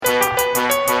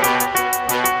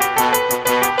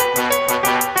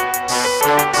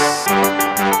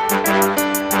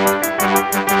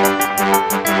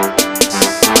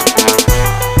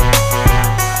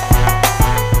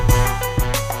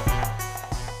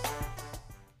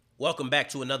Welcome back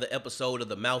to another episode of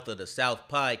the Mouth of the South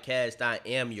podcast. I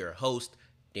am your host,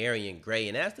 Darian Gray,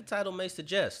 and as the title may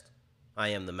suggest, I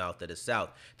am the Mouth of the South.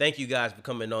 Thank you guys for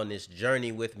coming on this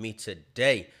journey with me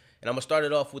today. And I'm going to start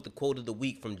it off with the quote of the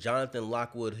week from Jonathan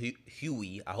Lockwood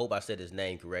Huey. I hope I said his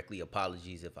name correctly.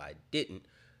 Apologies if I didn't.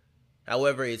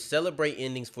 However, it's celebrate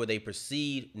endings for they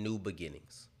precede new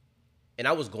beginnings. And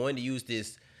I was going to use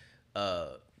this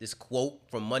quote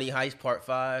from Money Heist Part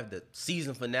 5, the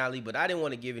season finale, but I didn't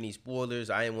want to give any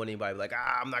spoilers. I didn't want anybody to be like,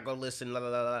 I'm not going to listen, la la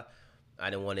la la. I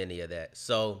didn't want any of that.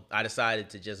 So I decided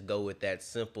to just go with that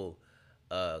simple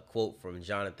quote from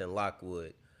Jonathan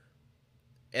Lockwood.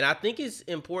 And I think it's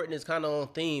important, it's kind of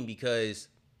on theme because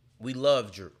we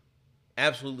love Drew.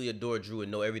 Absolutely adore Drew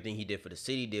and know everything he did for the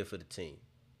city, did for the team.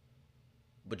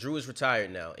 But Drew is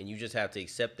retired now, and you just have to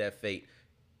accept that fate.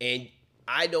 And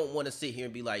I don't want to sit here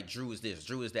and be like, Drew is this,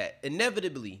 Drew is that.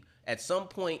 Inevitably, at some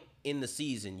point in the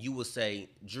season, you will say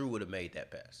Drew would have made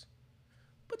that pass.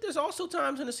 But there's also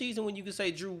times in the season when you can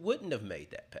say Drew wouldn't have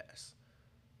made that pass.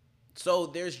 So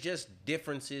there's just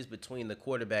differences between the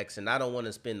quarterbacks, and I don't want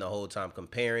to spend the whole time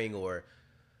comparing or,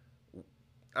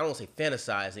 I don't want to say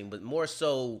fantasizing, but more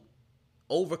so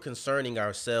over concerning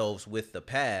ourselves with the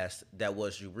past that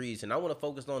was Drew Brees. And I want to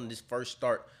focus on this first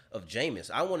start of Jameis.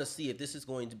 I want to see if this is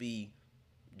going to be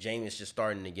Jameis just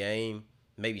starting the game,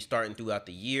 maybe starting throughout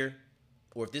the year,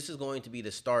 or if this is going to be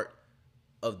the start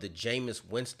of the Jameis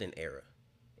Winston era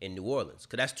in New Orleans,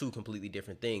 because that's two completely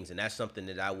different things, and that's something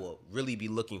that I will really be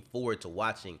looking forward to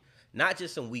watching, not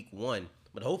just in week 1,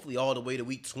 but hopefully all the way to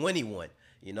week 21.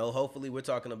 You know, hopefully we're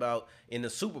talking about in the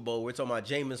Super Bowl, we're talking about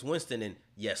Jameis Winston, and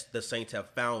yes, the Saints have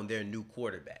found their new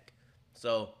quarterback.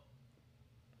 So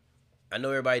I know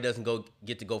everybody doesn't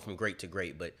get to go from great to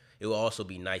great, but it will also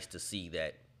be nice to see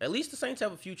that at least the Saints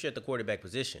have a future at the quarterback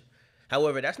position.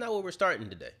 However, that's not where we're starting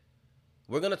today.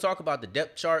 We're going to talk about the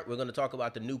depth chart. We're going to talk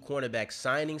about the new cornerback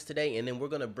signings today, and then we're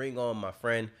going to bring on my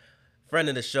friend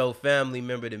of the show, family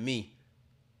member to me,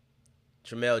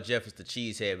 Tramel Jeffers, the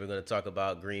Cheesehead. We're going to talk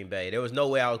about Green Bay. There was no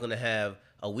way I was going to have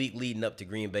a week leading up to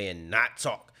Green Bay and not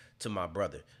talk to my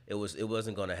brother. It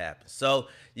wasn't going to happen. So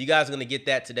you guys are going to get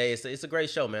that today. It's a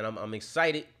great show, man. I'm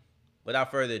excited.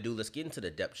 Without further ado, let's get into the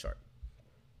depth chart.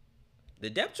 The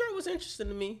depth chart was interesting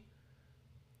to me.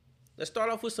 Let's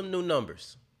start off with some new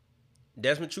numbers.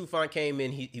 Desmond Trufant came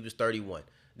in, he was 31.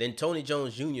 Then Tony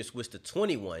Jones Jr. switched to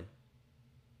 21.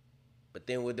 But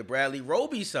then with the Bradley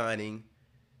Roby signing,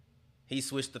 he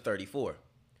switched to 34.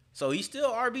 So he's still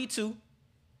RB2.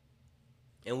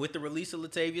 And with the release of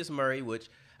Latavius Murray, which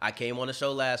I came on the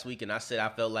show last week and I said I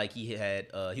felt like he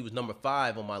was number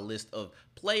 5 on my list of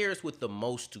players with the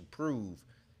most to prove.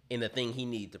 And the thing he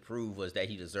needed to prove was that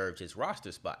he deserved his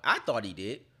roster spot. I thought he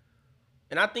did.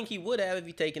 And I think he would have if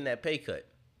he taken that pay cut.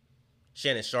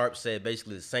 Shannon Sharp said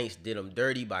basically the Saints did him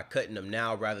dirty by cutting him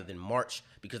now rather than March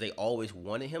because they always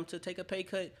wanted him to take a pay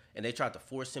cut, and they tried to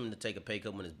force him to take a pay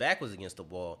cut when his back was against the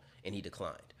wall, and he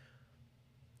declined.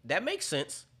 That makes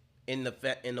sense in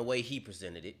the way he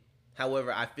presented it.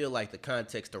 However, I feel like the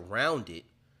context around it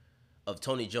of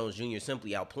Tony Jones Jr.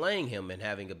 simply outplaying him and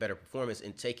having a better performance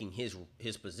and taking his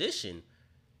position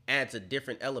adds a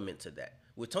different element to that.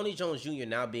 With Tony Jones Jr.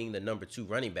 now being the number 2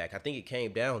 running back, I think it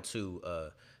came down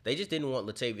to they just didn't want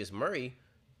Latavius Murray.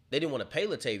 They didn't want to pay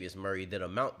Latavius Murray the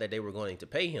amount that they were going to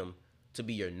pay him to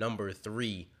be your number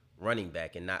 3 running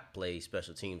back and not play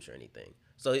special teams or anything.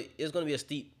 So it's going to be a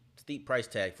steep price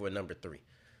tag for a number 3.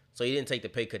 So he didn't take the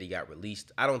pay cut, he got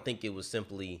released. I don't think it was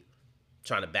simply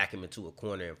trying to back him into a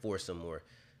corner and force him or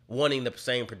wanting the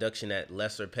same production at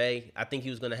lesser pay. I think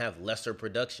he was going to have lesser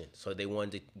production, so they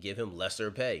wanted to give him lesser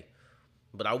pay.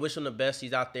 But I wish him the best.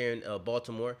 He's out there in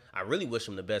Baltimore. I really wish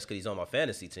him the best because he's on my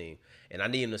fantasy team. And I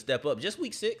need him to step up. Just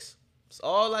week 6. That's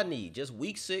all I need. Just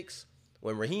week 6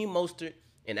 when Raheem Mostert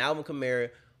and Alvin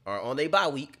Kamara are on their bye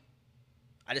week.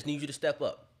 I just need you to step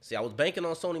up. See, I was banking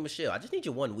on Sony Michel. I just need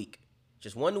you 1 week.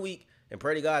 Just 1 week. And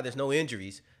pray to God there's no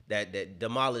injuries that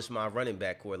demolish my running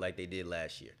back core like they did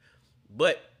last year.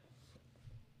 But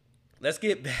let's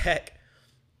get back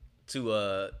to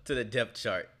the depth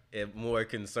chart. And more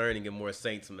concerning and more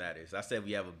Saints matters. I said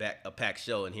we have a packed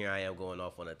show, and here I am going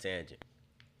off on a tangent.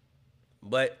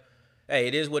 But hey,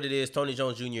 it is what it is. Tony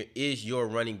Jones Jr. is your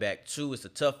running back too. It's a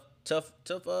tough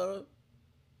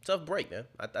break, man.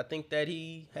 I think that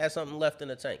he has something left in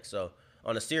the tank. So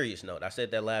on a serious note, I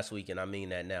said that last week, and I mean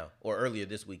that now, or earlier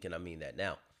this week, and I mean that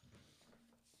now.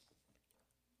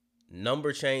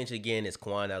 Number change again is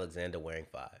Quan Alexander wearing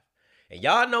 5, and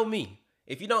y'all know me.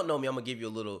 If you don't know me, I'm gonna give you a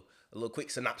little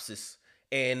quick synopsis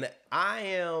And I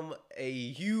am a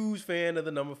huge fan of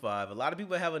the number 5. A lot of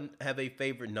people have a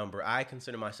favorite number. I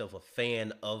consider myself a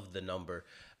fan of the number.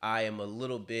 I am a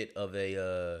little bit of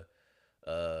a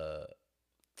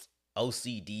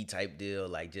OCD type deal,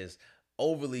 like just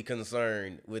overly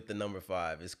concerned with the number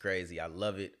 5. It's crazy. I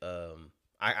love it.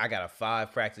 I got a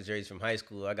 5 practice jersey from high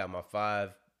school. I got my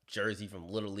 5 jersey from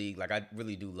Little League. Like, I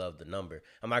really do love the number.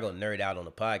 I'm not gonna nerd out on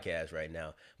the podcast right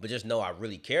now, but just know I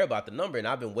really care about the number, and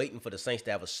I've been waiting for the Saints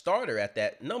to have a starter at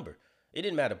that number. It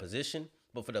didn't matter position,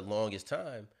 but for the longest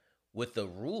time, with the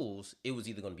rules, it was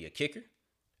either gonna be a kicker,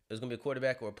 it was gonna be a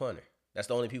quarterback, or a punter. That's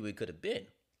the only people it could have been.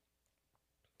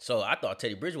 So I thought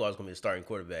Teddy Bridgewater was gonna be a starting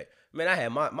quarterback. Man, I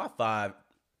had my 5.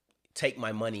 Take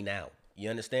my money now. You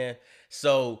understand?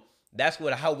 So that's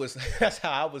what I was. That's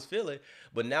how I was feeling.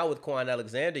 But now with Quan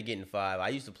Alexander getting 5, I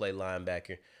used to play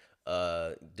linebacker.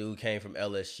 Dude came from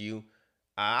LSU.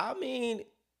 I mean,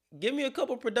 give me a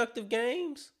couple productive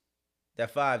games.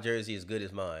 That 5 jersey is good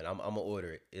as mine. I'm gonna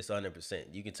order it. It's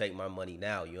 100%. You can take my money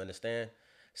now. You understand?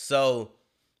 So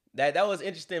that was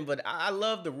interesting, but I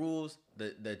love the rules.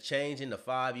 The change in the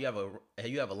 5. You have a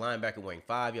linebacker wearing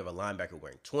 5. You have a linebacker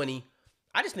wearing 20.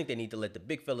 I just think they need to let the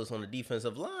big fellas on the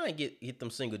defensive line hit them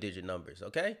single digit numbers.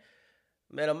 Okay,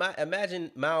 man.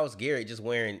 Imagine Myles Garrett just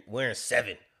wearing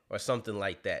 7 or something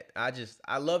like that.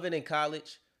 I love it in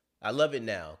college. I love it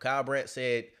now. Kyle Brandt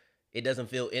said it doesn't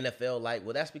feel NFL like.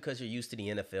 Well, that's because you're used to the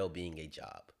NFL being a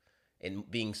job and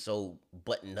being so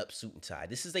buttoned up, suit and tie.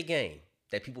 This is a game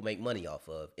that people make money off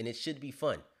of, and it should be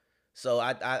fun. So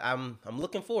I'm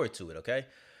looking forward to it. Okay,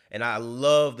 and I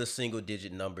love the single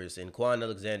digit numbers. And Quan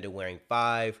Alexander wearing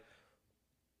 5,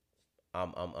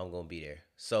 I'm gonna be there.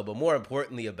 So, but more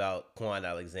importantly about Quan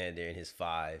Alexander and his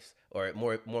 5s, or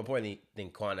more importantly than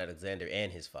Quan Alexander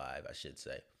and his 5, I should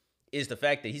say, is the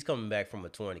fact that he's coming back from a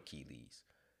torn Achilles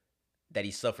that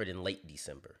he suffered in late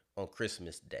December on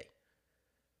Christmas Day.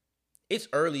 It's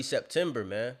early September,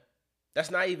 man.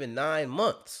 That's not even 9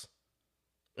 months.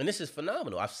 And this is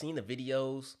phenomenal. I've seen the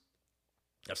videos.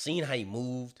 I've seen how he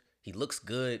moved. He looks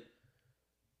good.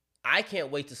 I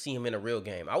can't wait to see him in a real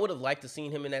game. I would have liked to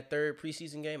seen him in that 3rd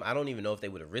preseason game. I don't even know if they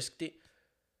would have risked it.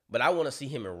 But I want to see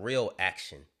him in real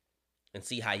action and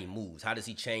see how he moves. How does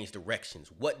he change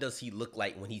directions? What does he look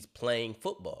like when he's playing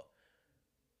football?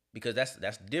 Because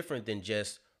that's different than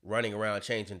just running around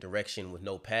changing direction with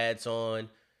no pads on,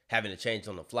 having to change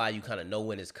on the fly. You kind of know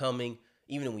when it's coming.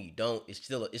 Even when you don't, it's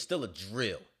still a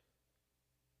drill.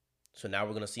 So now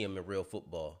we're going to see him in real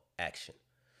football action.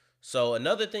 So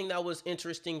another thing that was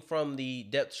interesting from the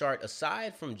depth chart,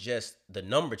 aside from just the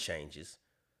number changes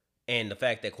and the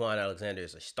fact that Quan Alexander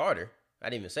is a starter, I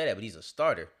didn't even say that, but he's a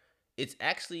starter. It's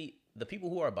actually the people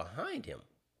who are behind him.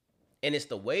 And it's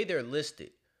the way they're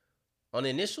listed. On the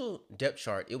initial depth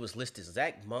chart, it was listed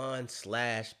Zach Bond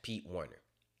 / Pete Werner.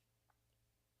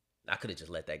 I could have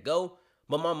just let that go,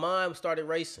 but my mind started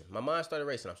racing. I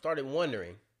started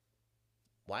wondering,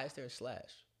 why is there a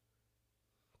slash?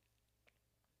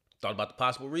 Thought about the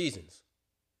possible reasons.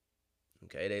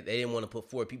 Okay, they didn't want to put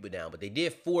 4 people down, but they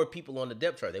did 4 people on the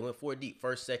depth chart. They went 4 deep,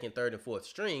 1st, 2nd, 3rd, and 4th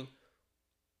string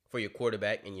for your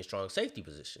quarterback and your strong safety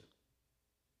position.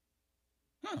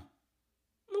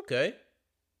 Okay.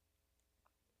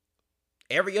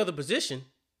 Every other position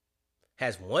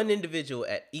has 1 individual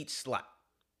at each slot,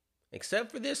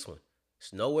 except for this one.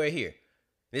 It's nowhere here.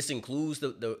 This includes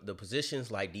the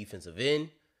positions like defensive end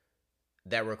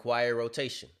that require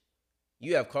rotation.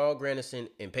 You have Carl Granderson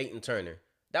and Peyton Turner.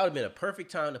 That would have been a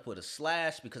perfect time to put a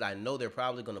slash, because I know they're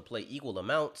probably going to play equal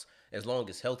amounts as long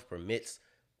as health permits,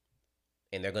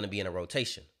 and they're going to be in a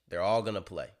rotation. They're all going to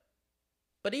play.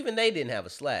 But even they didn't have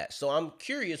a slash. So I'm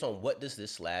curious on what does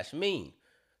this slash mean?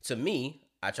 To me,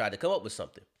 I tried to come up with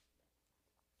something.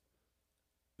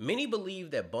 Many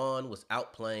believe that Bond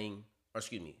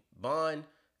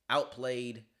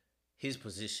outplayed his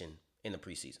position in the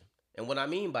preseason. And what I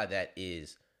mean by that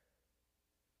is,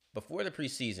 before the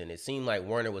preseason, it seemed like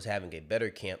Werner was having a better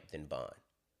camp than Bond.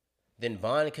 Then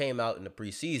Bond came out in the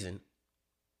preseason,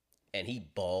 and he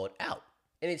balled out.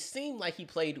 And it seemed like he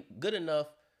played good enough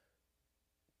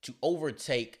to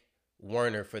overtake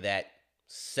Werner for that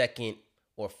 2nd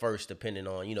or 1st, depending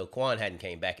on, Quan hadn't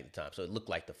came back at the time, so it looked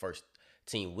like the 1st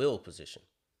team will position.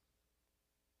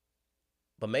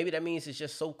 But maybe that means it's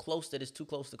just so close that it's too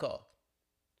close to call.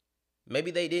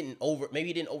 Maybe he didn't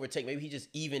overtake, maybe he just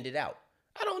evened it out.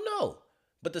 I don't know.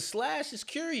 But the slash is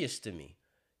curious to me,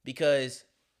 because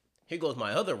here goes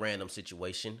my other random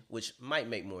situation, which might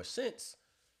make more sense,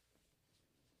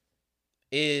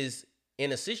 is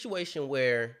in a situation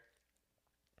where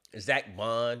Zach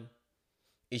Bond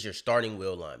is your starting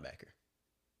will linebacker.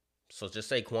 So just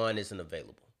say Quan isn't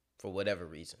available for whatever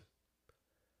reason.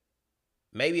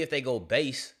 Maybe if they go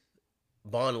base,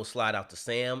 Bond will slide out to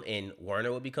Sam and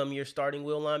Werner will become your starting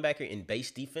will linebacker in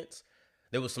base defense.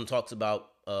 There was some talks about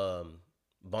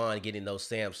Bond getting those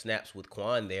Sam snaps with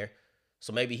Quan there.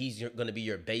 So maybe he's going to be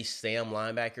your base Sam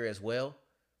linebacker as well.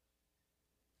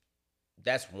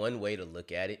 That's one way to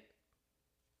look at it.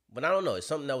 But I don't know. It's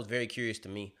something that was very curious to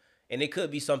me. And it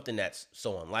could be something that's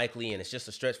so unlikely, and it's just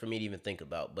a stretch for me to even think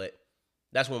about. But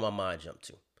that's where my mind jumped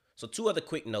to. So 2 other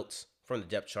quick notes from the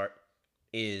depth chart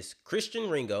is Christian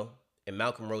Ringo and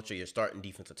Malcolm Roach are your starting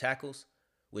defensive tackles,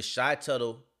 with Shy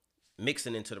Tuttle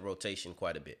mixing into the rotation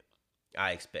quite a bit.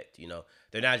 I expect,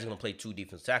 they're not just going to play 2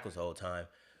 defensive tackles the whole time,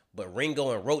 but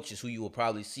Ringo and Roach is who you will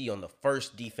probably see on the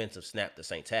first defensive snap the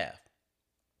Saints have.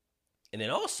 And then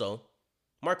also,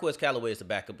 Marquez Callaway is the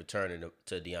backup returner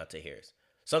to Deontay Harris.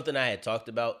 Something I had talked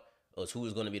about was who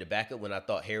was going to be the backup when I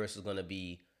thought Harris was going to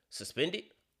be suspended.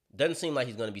 Doesn't seem like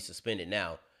he's going to be suspended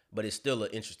now, but it's still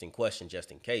an interesting question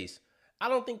just in case. I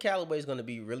don't think Callaway is going to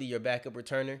be really your backup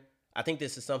returner. I think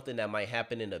this is something that might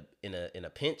happen in a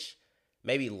pinch.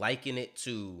 Maybe liken it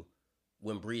to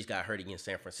when Breeze got hurt against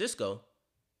San Francisco,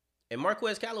 and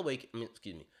Marquez Callaway,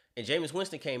 and Jameis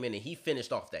Winston came in and he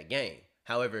finished off that game.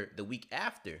 However, the week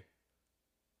after,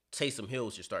 Taysom Hill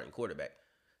was your starting quarterback.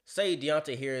 Say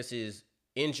Deontay Harris is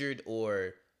injured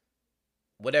or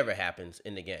whatever happens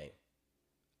in the game.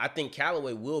 I think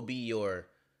Callaway will be your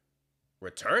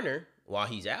returner while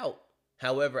he's out.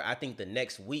 However, I think the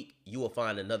next week you will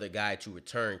find another guy to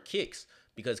return kicks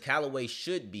because Callaway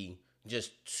should be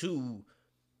just too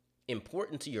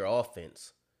important to your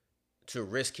offense to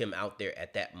risk him out there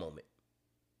at that moment.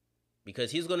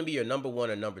 Because he's going to be your number 1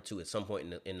 or number 2 at some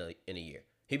point in a year.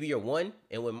 He'll be your 1,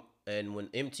 and when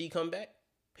MT come back,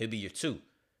 he'll be your 2.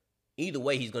 Either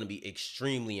way, he's going to be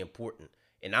extremely important,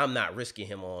 and I'm not risking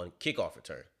him on kickoff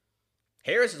return.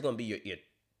 Harris is going to be your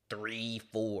 3,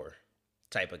 4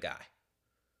 type of guy.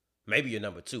 Maybe your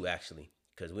number 2, actually,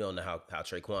 because we don't know how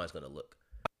Traquan's going to look.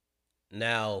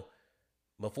 Now,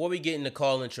 before we get into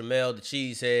calling Tramel the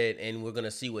Cheesehead, and we're going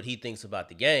to see what he thinks about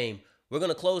the game, we're going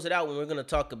to close it out when we're going to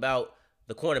talk about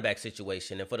the cornerback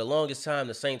situation. And for the longest time,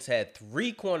 the Saints had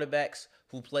 3 cornerbacks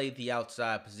who played the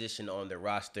outside position on their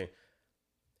roster.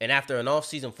 And after an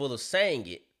offseason full of saying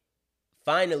it,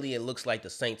 finally it looks like the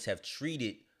Saints have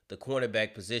treated the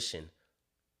cornerback position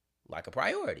like a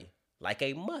priority, like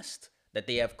a must, that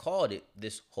they have called it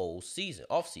this whole season,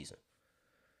 offseason.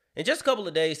 In just a couple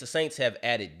of days, the Saints have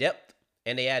added depth,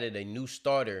 and they added a new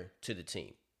starter to the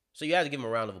team. So you have to give them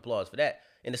a round of applause for that.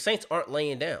 And the Saints aren't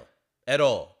laying down at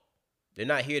all. They're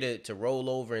not here to roll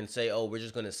over and say, oh, we're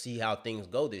just going to see how things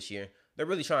go this year. They're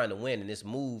really trying to win. And this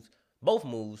move, both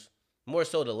moves, more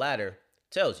so the latter,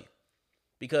 tells you.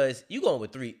 Because you going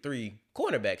with three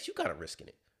cornerbacks, you kind of risking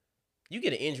it. You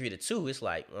get an injury to 2, it's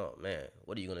like, oh, man,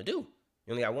 what are you going to do?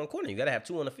 You only got 1 corner. You got to have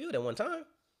 2 on the field at one time.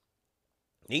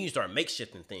 Then you start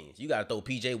makeshifting things. You got to throw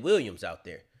P.J. Williams out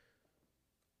there.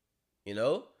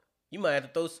 You might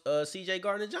have to throw C.J.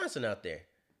 Gardner-Johnson out there.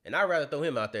 And I'd rather throw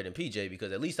him out there than P.J.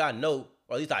 because at least I know,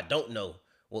 or at least I don't know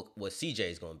what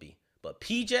C.J. is going to be. But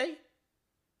P.J.,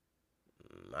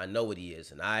 I know what he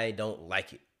is, and I don't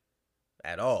like it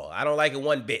at all. I don't like it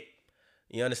one bit.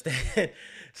 You understand?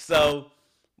 So,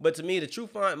 but to me, the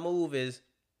Trufant move it's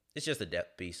just a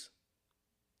depth piece.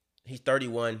 He's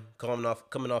 31, coming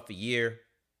off a year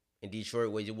in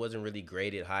Detroit where he wasn't really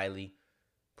graded highly.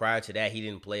 Prior to that, he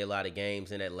didn't play a lot of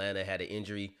games in Atlanta. Had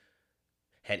injury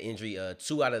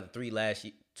 2 out of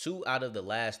the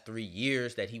last 3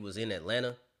 years that he was in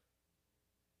Atlanta.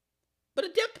 But a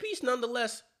depth piece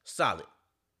nonetheless, solid.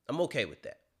 I'm okay with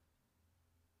that.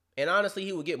 And honestly,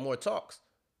 he would get more talks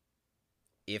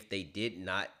if they did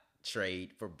not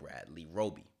trade for Bradley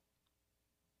Roby.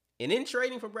 And in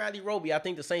trading for Bradley Roby, I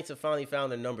think the Saints have finally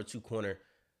found their number 2 corner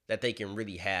that they can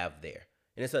really have there.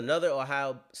 And it's another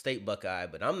Ohio State Buckeye,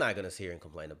 but I'm not going to sit here and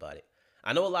complain about it.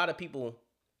 I know a lot of people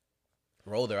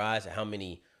roll their eyes at how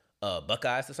many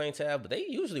Buckeyes the Saints have, but they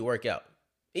usually work out.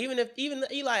 Even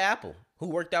Eli Apple, who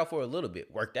worked out for a little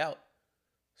bit, worked out.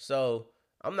 So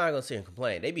I'm not going to sit here and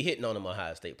complain. They be hitting on them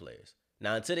Ohio State players.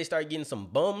 Now, until they start getting some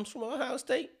bums from Ohio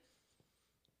State,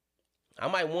 I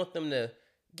might want them to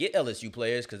get LSU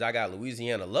players because I got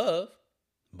Louisiana love.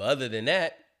 But other than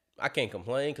that, I can't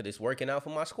complain because it's working out for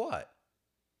my squad.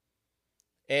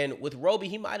 And with Roby,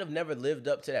 he might have never lived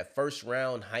up to that first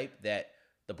round hype that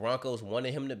the Broncos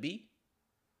wanted him to be.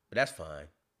 But that's fine.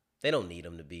 They don't need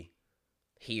him to be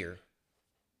here.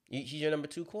 He's your number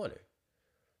 2 corner.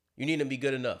 You need him to be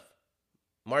good enough.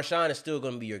 Marshawn is still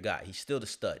going to be your guy. He's still the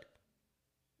stud.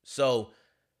 So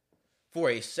for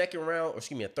a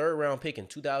a third round pick in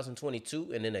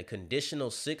 2022, and then a conditional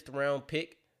sixth round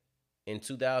pick in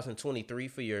 2023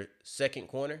 for your second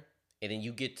corner, and then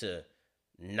you get to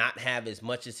not have as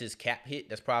much as his cap hit.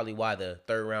 That's probably why the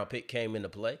third round pick came into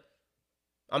play.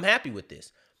 I'm happy with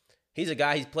this. He's a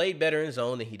guy, he's played better in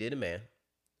zone than he did in man.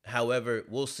 However,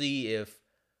 we'll see if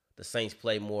the Saints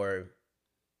play more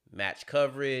match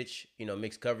coverage,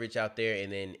 mixed coverage out there,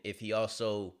 and then if he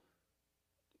also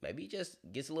maybe just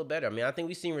gets a little better. I mean, I think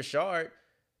we've seen Rashard.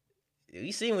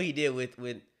 We've seen what he did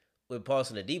with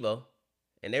Paulson Adebo.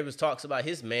 And there was talks about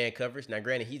his man coverage. Now,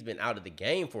 granted, he's been out of the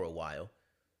game for a while,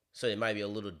 so it might be a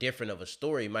little different of a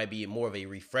story. It might be more of a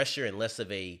refresher and less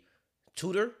of a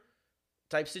tutor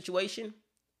type situation.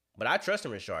 But I trust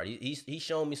him, Rashard. He's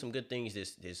shown me some good things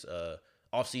this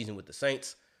offseason with the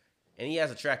Saints, and he has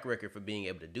a track record for being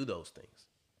able to do those things.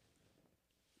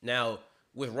 Now,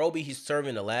 with Roby, he's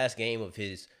serving the last game of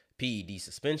his PED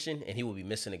suspension, and he will be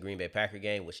missing the Green Bay Packer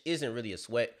game, which isn't really a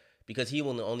sweat because he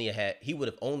would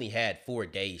have only had 4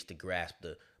 days to grasp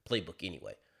the playbook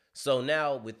anyway. So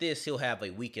now with this, he'll have a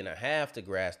week and a half to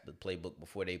grasp the playbook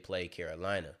before they play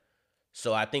Carolina.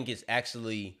 So I think it's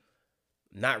actually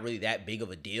not really that big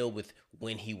of a deal with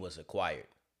when he was acquired.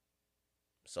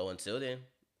 So until then,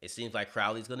 it seems like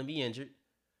Crowley's going to be injured,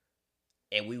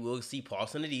 and we will see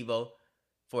Paulson Adebo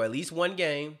for at least one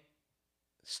game,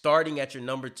 starting at your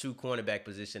number 2 cornerback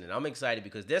position. And I'm excited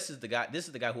because this is the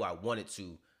guy who I wanted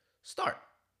to start.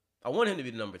 I want him to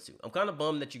be the number 2. I'm kind of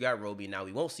bummed that you got Roby. Now,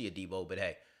 we won't see Adebo, but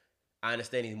hey, I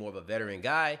understand he's more of a veteran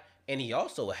guy. And he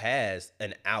also has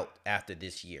an out after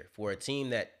this year. For a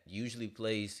team that usually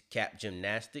plays cap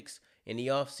gymnastics in the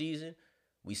offseason,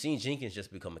 we've seen Jenkins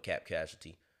just become a cap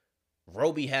casualty.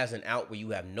 Roby has an out where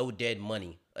you have no dead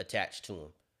money attached to him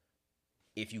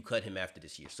if you cut him after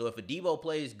this year. So if Adebo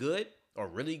plays good or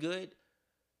really good,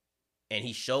 and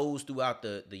he shows throughout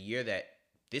the year that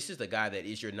this is the guy that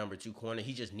is your number 2 corner,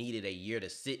 he just needed a year to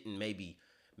sit and maybe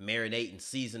marinate and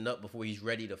season up before he's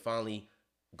ready to finally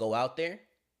go out there,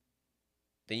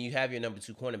 then you have your number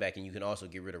 2 cornerback, and you can also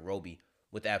get rid of Roby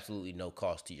with absolutely no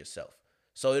cost to yourself.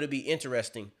 So it'll be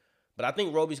interesting. But I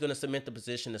think Roby's going to cement the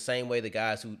position the same way the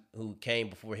guys who came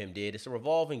before him did. It's a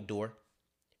revolving door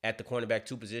at the cornerback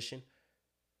 2 position.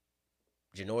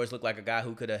 Janoris looked like a guy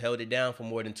who could have held it down for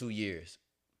more than 2 years.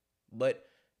 But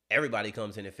everybody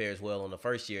comes in and fares well on the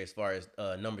first year as far as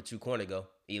number 2 corner go.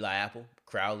 Eli Apple,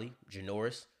 Crowley,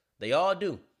 Janoris, they all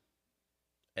do.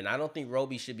 And I don't think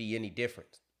Roby should be any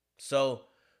different. So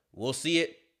we'll see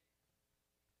it.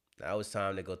 Now it's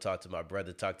time to go talk to my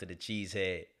brother, talk to the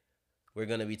cheesehead. We're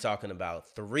going to be talking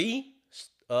about 3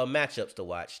 matchups to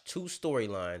watch, 2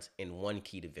 storylines, and 1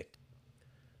 key to victory.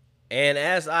 And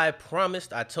as I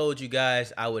promised, I told you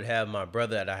guys I would have my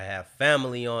brother that I have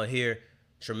family on here,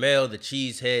 Tremel, the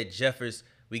cheesehead Jeffers.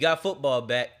 We got football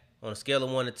back. On a scale of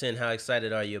 1 to 10, how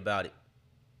excited are you about it?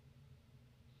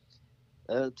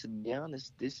 To be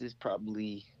honest, this is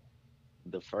probably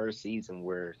the first season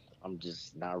where I'm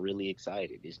just not really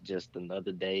excited. It's just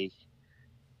another day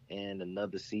and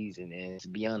another season. And to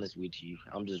be honest with you,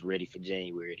 I'm just ready for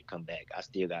January to come back. I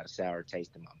still got a sour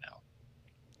taste in my mouth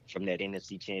from that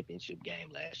NFC Championship game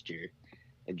last year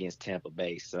against Tampa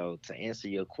Bay. So to answer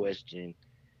your question,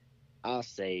 I'll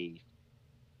say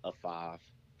a 5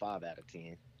 out of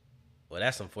 10. Well,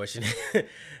 that's unfortunate.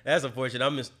 That's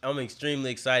unfortunate. I'm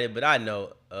extremely excited, but I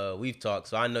know we've talked,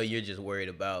 so I know you're just worried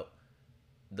about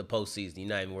the postseason. You're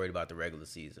not even worried about the regular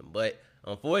season. But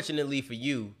unfortunately for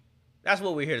you, that's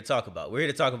what we're here to talk about. We're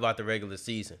here to talk about the regular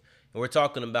season. And we're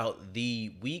talking about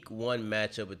the Week 1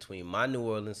 matchup between my New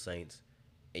Orleans Saints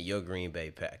and your Green Bay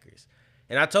Packers.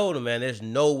 And I told him, man, there's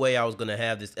no way I was going to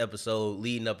have this episode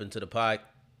leading up into the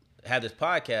have this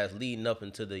podcast leading up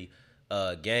into the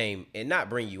game and not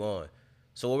bring you on.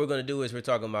 So what we're going to do is we're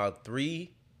talking about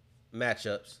 3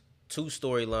 matchups, 2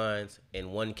 storylines,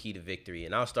 and 1 key to victory.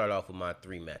 And I'll start off with my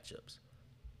 3 matchups.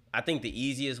 I think the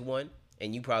easiest one,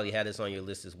 and you probably had this on your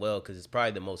list as well because it's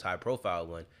probably the most high-profile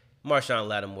one, Marshawn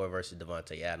Lattimore versus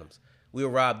Davante Adams. We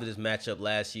were robbed of this matchup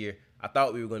last year. I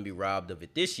thought we were going to be robbed of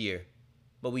it this year,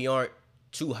 but we aren't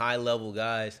 2 high-level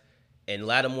guys, and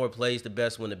Lattimore plays the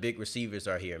best when the big receivers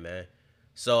are here, man.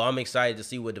 So I'm excited to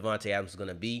see what Davante Adams is going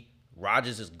to be.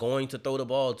 Rodgers is going to throw the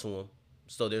ball to him,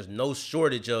 so there's no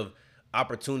shortage of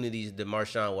opportunities that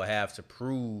Marshawn will have to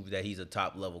prove that he's a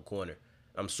top-level corner.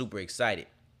 I'm super excited.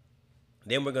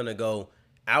 Then we're going to go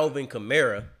Alvin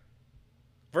Kamara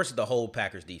versus the whole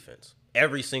Packers defense.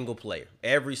 Every single player,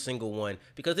 every single one,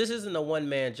 because this isn't a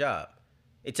one-man job.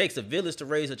 It takes a village to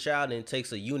raise a child, and it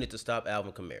takes a unit to stop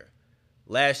Alvin Kamara.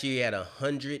 Last year, he had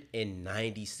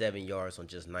 197 yards on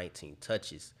just 19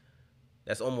 touches.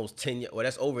 That's almost 10, or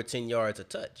that's over 10 yards a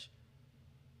touch.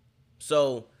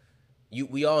 So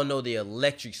we all know the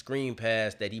electric screen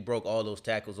pass that he broke all those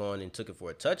tackles on and took it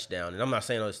for a touchdown. And I'm not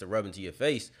saying it's to rub into your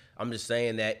face. I'm just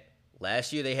saying that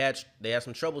last year they had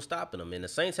some trouble stopping him, and the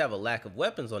Saints have a lack of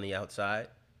weapons on the outside,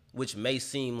 which may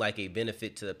seem like a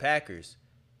benefit to the Packers.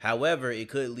 However, it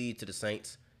could lead to the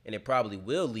Saints, and it probably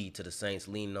will lead to the Saints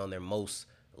leaning on their most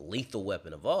lethal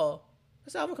weapon of all.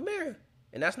 That's Alvin Kamara,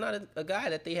 and that's not a guy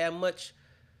that they had much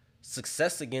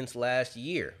success against last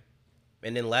year.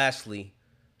 And then lastly,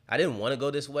 I didn't want to go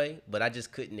this way, but I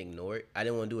just couldn't ignore it. I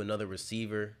didn't want to do another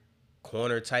receiver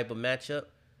corner type of matchup.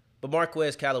 But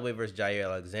Marquez Callaway versus Jaire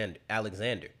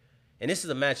Alexander. And this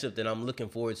is a matchup that I'm looking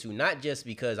forward to, not just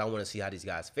because I want to see how these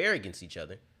guys fare against each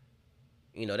other.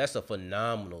 You know, that's a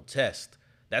phenomenal test.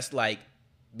 That's like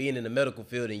being in the medical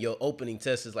field and your opening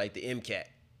test is like the MCAT.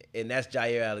 And that's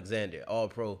Jaire Alexander,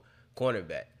 all-pro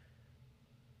cornerback.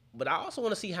 But I also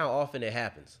want to see how often it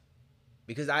happens.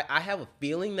 Because I have a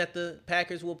feeling that the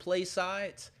Packers will play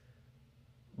sides.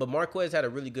 But Marquez had a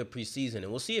really good preseason, and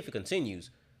we'll see if it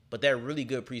continues. But that really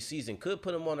good preseason could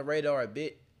put him on the radar a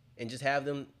bit and just have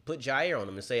them put Jaire on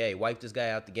him and say, hey, wipe this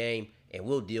guy out the game, and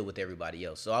we'll deal with everybody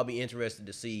else. So I'll be interested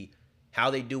to see how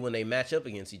they do when they match up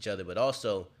against each other, but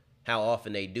also how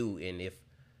often they do, and if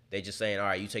they're just saying, all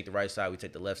right, you take the right side, we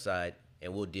take the left side,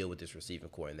 and we'll deal with this receiving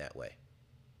core in that way.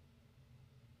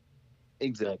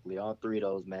 Exactly. All three of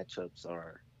those matchups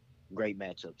are great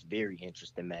matchups, very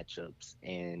interesting matchups.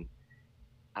 And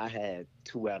I had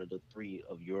two out of the three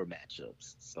of your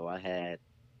matchups. So I had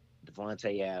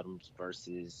Devontae Adams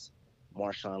versus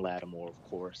Marshawn Lattimore, of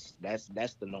course. That's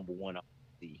the number one I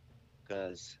see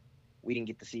because we didn't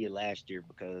get to see it last year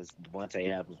because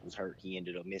Devontae Adams was hurt. He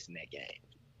ended up missing that game.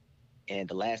 And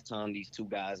the last time these two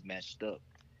guys matched up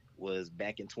was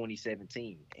back in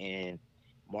 2017. And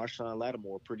Marshawn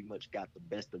Lattimore pretty much got the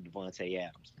best of Devontae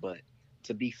Adams. But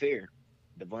to be fair,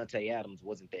 Devontae Adams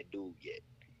wasn't that dude yet.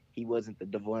 He wasn't the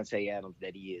Devontae Adams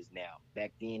that he is now.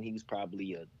 Back then, he was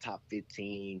probably a top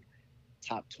 15,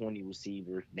 top 20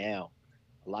 receiver. Now,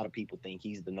 a lot of people think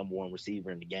he's the number one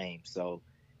receiver in the game. So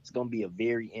it's going to be a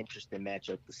very interesting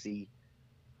matchup to see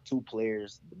two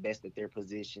players, the best at their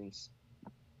positions.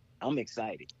 I'm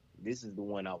excited. This is the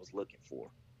one I was looking for.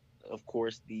 Of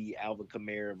course, the Alvin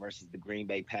Kamara versus the Green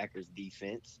Bay Packers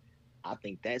defense. I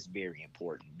think that's very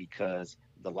important because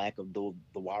the lack of the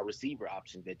wide receiver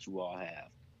options that you all have.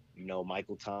 You know,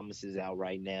 Michael Thomas is out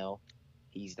right now.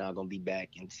 He's not going to be back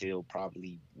until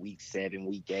probably week 7,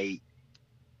 week 8.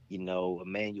 You know,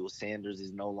 Emmanuel Sanders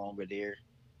is no longer there.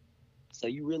 So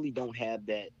you really don't have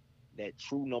that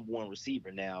true number one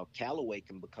receiver. Now, Callaway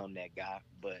can become that guy,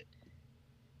 but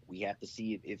we have to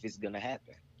see if it's going to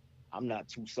happen. I'm not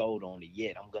too sold on it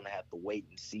yet. I'm going to have to wait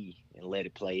and see and let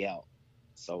it play out.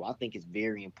 So I think it's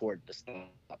very important to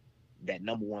stop that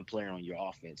number one player on your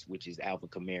offense, which is Alvin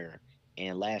Kamara.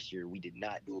 And last year, we did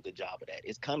not do a good job of that.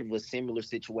 It's kind of a similar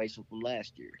situation from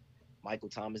last year. Michael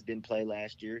Thomas didn't play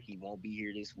last year. He won't be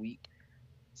here this week.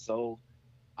 So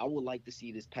I would like to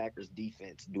see this Packers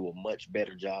defense do a much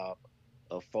better job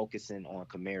of focusing on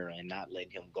Kamara and not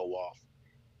letting him go off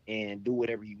and do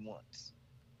whatever he wants.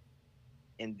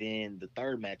 And then the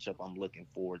third matchup I'm looking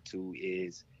forward to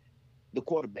is the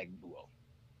quarterback duo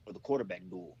or the quarterback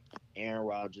duel. Aaron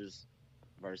Rodgers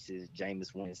versus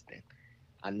Jameis Winston.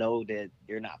 I know that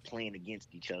they're not playing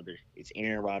against each other. It's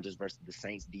Aaron Rodgers versus the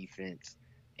Saints defense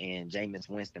and Jameis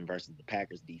Winston versus the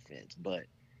Packers defense. But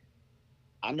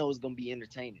I know it's going to be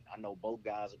entertaining. I know both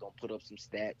guys are going to put up some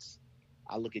stats.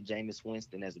 I look at Jameis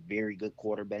Winston as a very good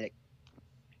quarterback.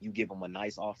 You give him a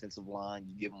nice offensive line,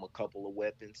 you give him a couple of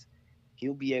weapons,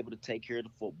 he'll be able to take care of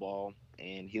the football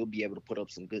and he'll be able to put up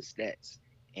some good stats.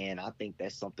 And I think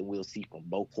that's something we'll see from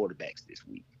both quarterbacks this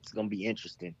week. It's going to be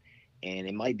interesting. And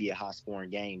it might be a high-scoring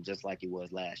game just like it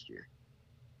was last year.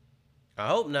 I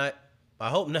hope not. I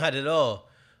hope not at all.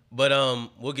 But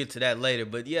we'll get to that later.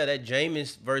 But yeah, that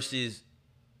Jameis versus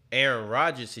Aaron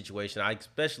Rodgers situation, I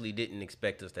especially didn't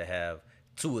expect us to have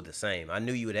two of the same. I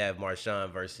knew you would have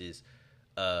Marshawn versus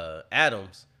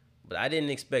Adams, but I didn't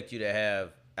expect you to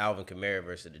have Alvin Kamara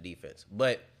versus the defense.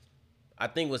 But I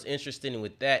think what's interesting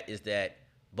with that is that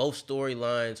both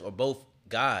storylines or both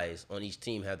guys on each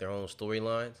team have their own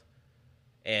storylines.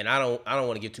 And I don't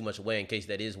want to give too much away in case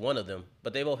that is one of them,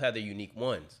 but they both have their unique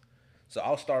ones. So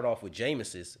I'll start off with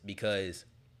Jameis's because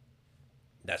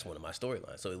that's one of my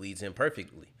storylines. So it leads in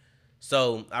perfectly.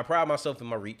 So I pride myself in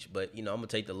my reach, but I'm gonna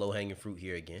take the low-hanging fruit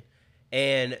here again.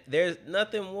 And there's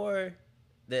nothing more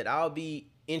that I'll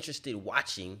be interested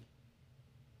watching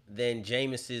than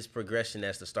Jameis's progression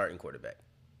as the starting quarterback.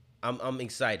 I'm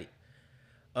excited.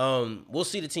 We'll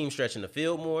see the team stretching the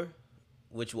field more,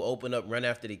 which will open up run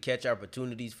after the catch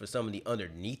opportunities for some of the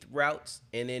underneath routes.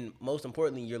 And then most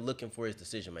importantly, you're looking for his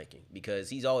decision making because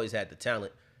he's always had the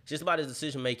talent. It's just about his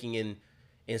decision making in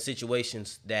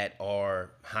situations that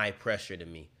are high pressure to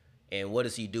me. And what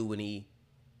does he do when he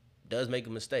does make a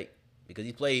mistake? Because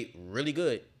he played really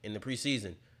good in the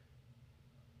preseason.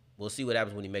 We'll see what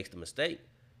happens when he makes the mistake.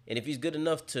 And if he's good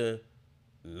enough to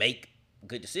make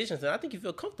good decisions, then I think you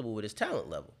feel comfortable with his talent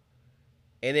level.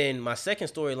 And then my second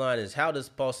storyline is how does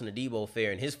Paulson Adebo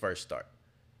fare in his first start?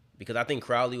 Because I think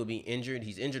Crowley will be injured.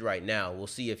 He's injured right now. We'll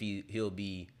see if he'll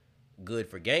be good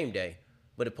for game day.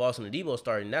 But if Paulson Adebo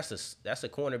starting, that's a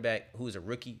cornerback who is a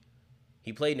rookie.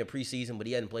 He played in the preseason, but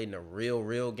he hadn't played in a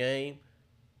real game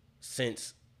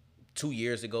since 2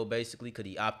 years ago, basically, because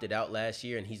he opted out last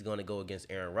year, and he's going to go against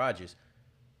Aaron Rodgers.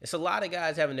 It's a lot of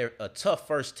guys having a tough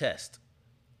first test.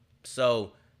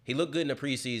 So he looked good in the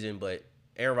preseason, but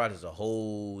Aaron Rodgers is a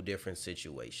whole different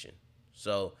situation.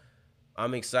 So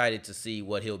I'm excited to see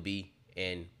what he'll be.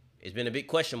 And it's been a big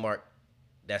question mark,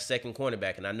 that second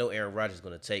cornerback. And I know Aaron Rodgers is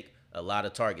going to take a lot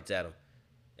of targets at him.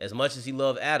 As much as he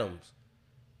loved Adams,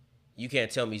 you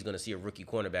can't tell me he's going to see a rookie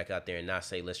cornerback out there and not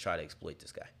say, let's try to exploit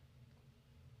this guy.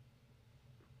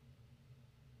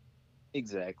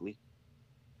 Exactly.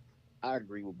 I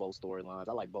agree with both storylines.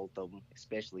 I like both of them,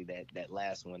 especially that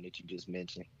last one that you just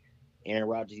mentioned. Aaron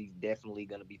Rodgers, he's definitely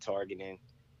going to be targeting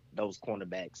those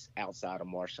cornerbacks outside of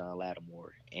Marshawn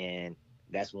Lattimore, and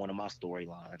that's one of my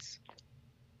storylines.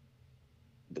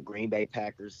 The Green Bay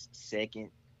Packers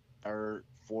second, third,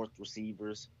 fourth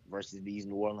receivers versus these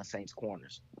New Orleans Saints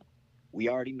corners. We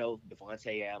already know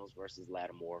Devontae Adams versus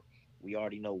Lattimore. We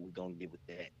already know what we're gonna get with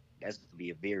that. That's gonna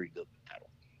be a very good battle.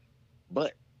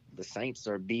 But the Saints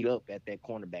are beat up at that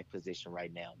cornerback position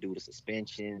right now due to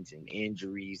suspensions and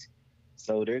injuries.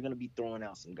 So they're going to be throwing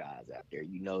out some guys out there.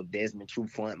 You know, Desmond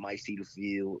Trufant might see the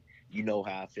field. You know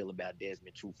how I feel about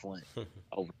Desmond Trufant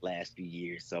over the last few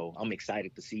years. So I'm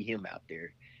excited to see him out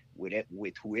there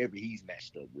with whoever he's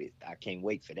matched up with. I can't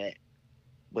wait for that.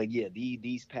 But yeah,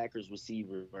 these Packers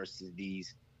receivers versus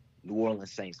these New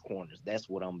Orleans Saints corners. That's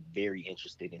what I'm very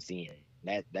interested in seeing.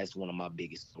 That's one of my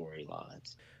biggest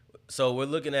storylines. So we're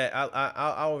looking at.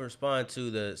 I'll respond to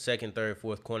the second, third,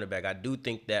 fourth cornerback. I do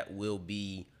think that will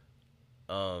be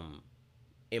um,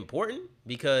 important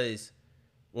because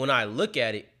when I look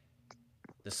at it,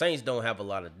 the Saints don't have a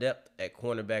lot of depth at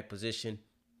cornerback position,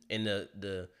 and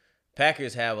the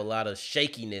Packers have a lot of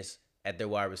shakiness at their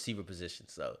wide receiver position.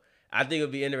 So I think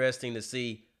it'll be interesting to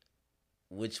see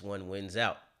which one wins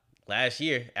out. Last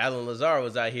year, Alan Lazar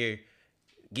was out here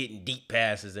getting deep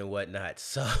passes and whatnot.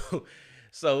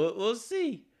 So we'll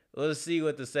see. We'll see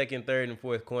what the second, third, and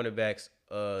fourth cornerbacks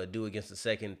do against the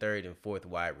second, third, and fourth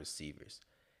wide receivers.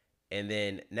 And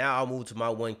then now I'll move to my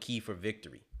one key for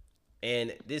victory.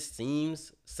 And this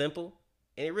seems simple,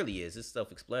 and it really is. It's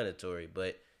self-explanatory,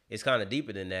 but it's kind of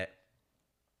deeper than that.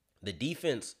 The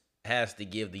defense has to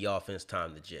give the offense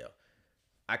time to gel.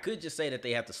 I could just say that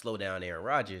they have to slow down Aaron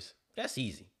Rodgers. That's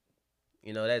easy.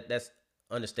 You know, that's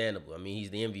understandable. I mean,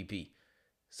 he's the MVP.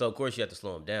 So, of course, you have to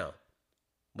slow him down.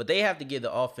 But they have to give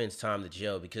the offense time to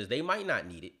gel because they might not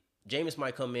need it. Jameis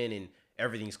might come in and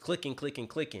everything's clicking, clicking,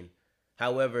 clicking.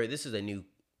 However, this is a new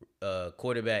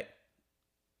quarterback.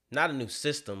 Not a new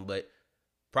system, but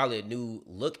probably a new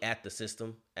look at the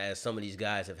system as some of these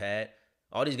guys have had.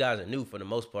 All these guys are new for the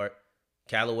most part.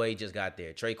 Callaway just got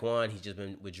there. Traquan, he's just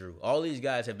been with Drew. All these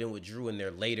guys have been with Drew in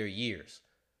their later years,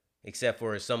 except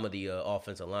for some of the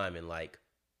offensive linemen. Like,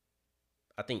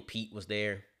 I think Pete was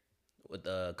there with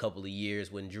a couple of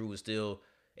years when Drew was still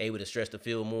able to stretch the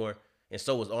field more, and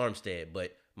so was Armstead.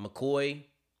 But McCoy,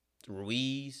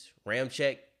 Ruiz,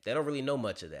 Ramczyk, they don't really know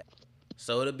much of that.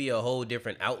 So it'll be a whole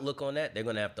different outlook on that. They're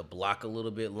going to have to block a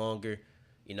little bit longer.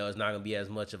 You know, it's not going to be as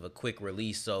much of a quick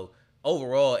release. So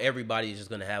overall, everybody is just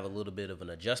going to have a little bit of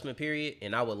an adjustment period.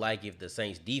 And I would like if the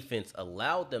Saints defense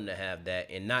allowed them to have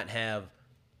that and not have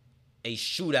a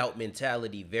shootout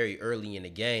mentality very early in the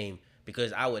game,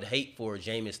 because I would hate for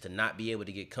Jameis to not be able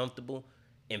to get comfortable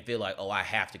and feel like, oh, I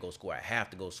have to go score. I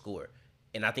have to go score.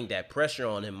 And I think that pressure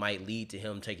on him might lead to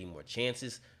him taking more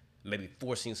chances, maybe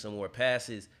forcing some more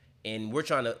passes. And we're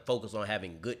trying to focus on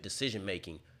having good decision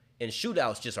making. And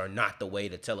shootouts just are not the way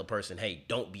to tell a person, hey,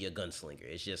 don't be a gunslinger.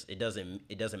 It's just it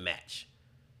doesn't match.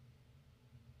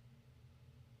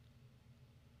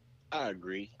 I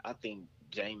agree. I think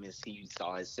Jameis, he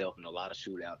saw himself in a lot of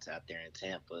shootouts out there in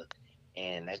Tampa,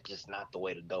 and that's just not the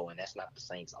way to go. And that's not the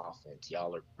Saints' offense.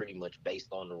 Y'all are pretty much based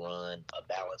on the run, a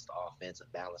balanced offense, a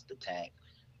balanced attack,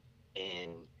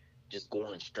 and just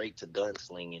going straight to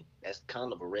gunslinging. That's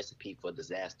kind of a recipe for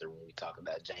disaster when we talk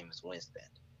about Jameis Winston.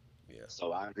 Yeah.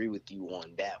 So I agree with you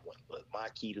on that one. But my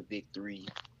key to victory,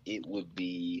 it would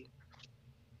be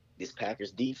this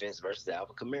Packers defense versus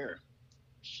Alvin Kamara.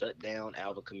 Shut down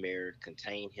Alvin Kamara,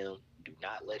 contain him. Do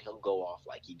not let him go off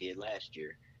like he did last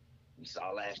year. We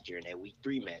saw last year in that Week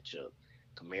 3 matchup,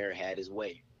 Kamara had his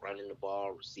way, running the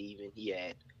ball, receiving. He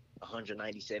had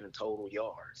 197 total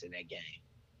yards in that game.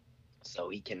 So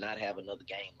he cannot have another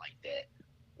game like that,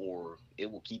 or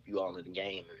it will keep you all in the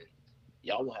game, and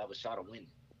y'all will have a shot of winning.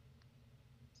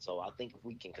 So I think if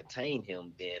we can contain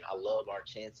him, then I love our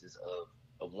chances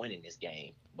of winning this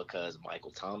game because Michael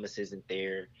Thomas isn't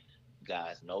there. You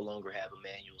guys no longer have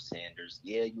Emmanuel Sanders.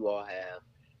 Yeah, you all have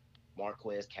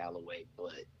Marquez Callaway,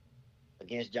 but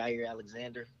against Jair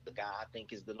Alexander, the guy I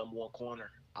think is the #1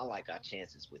 corner, I like our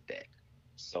chances with that.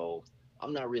 So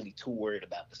I'm not really too worried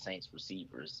about the Saints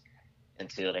receivers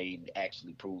until they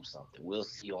actually prove something. We'll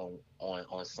see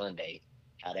on Sunday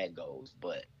how that goes.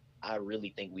 But I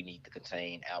really think we need to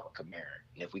contain Alvin Kamara.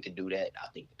 And if we can do that, I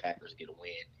think the Packers get a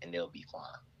win and they'll be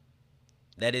fine.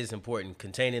 That is important.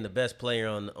 Containing the best player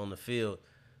on the field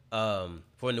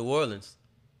for New Orleans.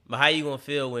 But how you gonna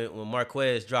feel when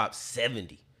Marquez drops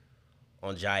 70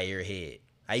 on Jair head?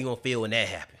 How you gonna feel when that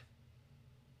happens?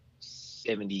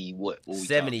 70 what?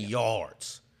 70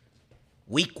 yards.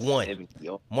 Week 1. 70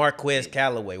 yards. Marquez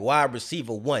Callaway, wide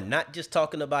receiver 1. Not just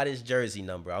talking about his jersey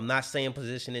number. I'm not saying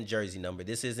position and jersey number.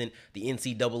 This isn't the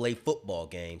NCAA football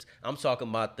games. I'm talking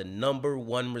about the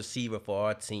 #1 receiver for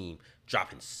our team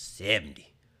dropping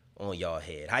 70 on y'all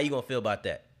head. How you gonna feel about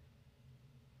that?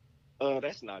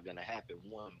 That's not gonna happen.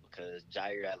 One, because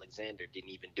Jair Alexander didn't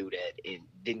even do that and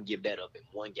didn't give that up in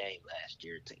one game last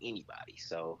year to anybody.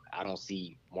 So I don't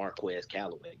see Marquez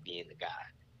Callaway being the guy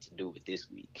to do it this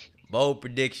week. Bold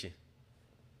prediction.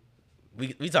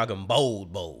 We talking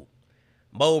bold.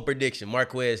 Bold prediction.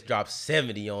 Marquez drops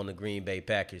 70 on the Green Bay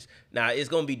Packers. Now it's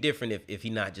gonna be different if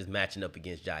he's not just matching up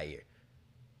against Jair.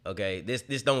 Okay, this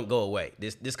don't go away.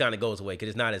 This kind of goes away because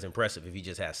it's not as impressive if he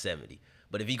just has 70.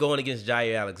 But if he's going against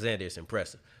Jair Alexander, it's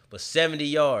impressive. But 70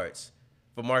 yards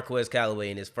for Marquez Callaway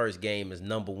in his first game as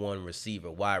 #1 receiver,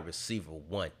 wide receiver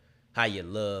 1. How you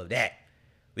love that?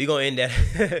 We gonna end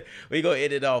that. We gonna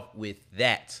end it off with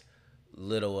that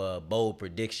little bold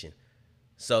prediction.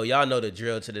 So y'all know the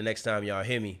drill. To the next time y'all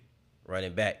hear me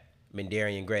running back,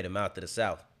 Darian Gray, the mouth of the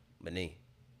South. Benin,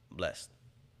 blessed.